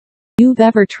you've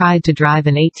ever tried to drive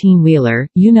an 18-wheeler,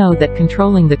 you know that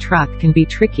controlling the truck can be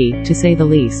tricky, to say the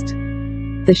least.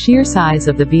 The sheer size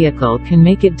of the vehicle can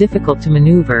make it difficult to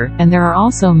maneuver, and there are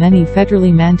also many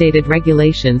federally mandated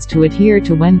regulations to adhere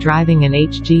to when driving an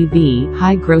HGV,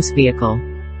 high gross vehicle.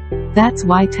 That's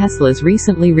why Tesla's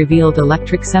recently revealed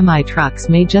electric semi-trucks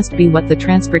may just be what the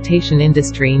transportation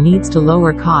industry needs to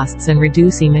lower costs and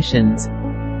reduce emissions.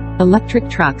 Electric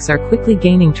trucks are quickly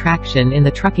gaining traction in the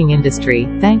trucking industry,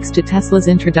 thanks to Tesla's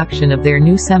introduction of their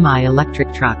new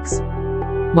semi-electric trucks.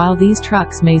 While these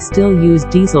trucks may still use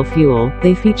diesel fuel,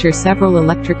 they feature several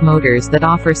electric motors that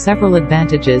offer several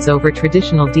advantages over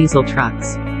traditional diesel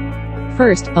trucks.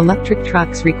 First, electric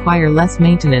trucks require less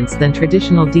maintenance than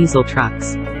traditional diesel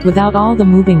trucks. Without all the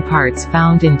moving parts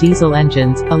found in diesel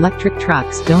engines, electric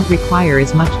trucks don't require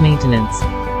as much maintenance.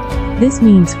 This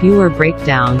means fewer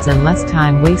breakdowns and less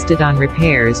time wasted on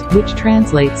repairs, which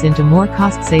translates into more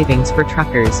cost savings for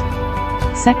truckers.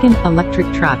 Second, electric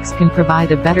trucks can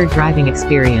provide a better driving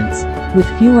experience.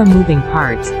 With fewer moving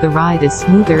parts, the ride is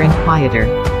smoother and quieter.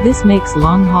 This makes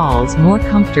long hauls more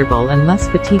comfortable and less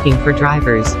fatiguing for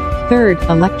drivers. Third,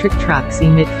 electric trucks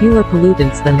emit fewer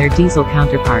pollutants than their diesel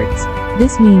counterparts.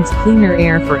 This means cleaner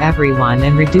air for everyone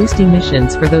and reduced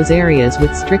emissions for those areas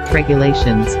with strict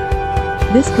regulations.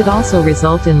 This could also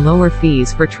result in lower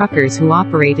fees for truckers who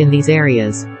operate in these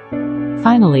areas.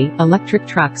 Finally, electric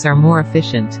trucks are more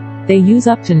efficient. They use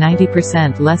up to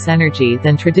 90% less energy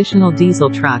than traditional diesel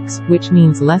trucks, which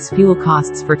means less fuel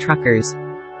costs for truckers.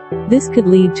 This could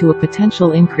lead to a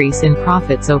potential increase in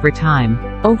profits over time.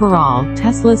 Overall,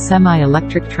 Tesla's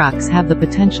semi-electric trucks have the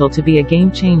potential to be a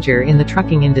game changer in the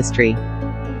trucking industry.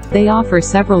 They offer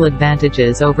several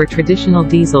advantages over traditional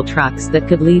diesel trucks that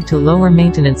could lead to lower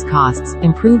maintenance costs,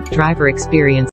 improved driver experience,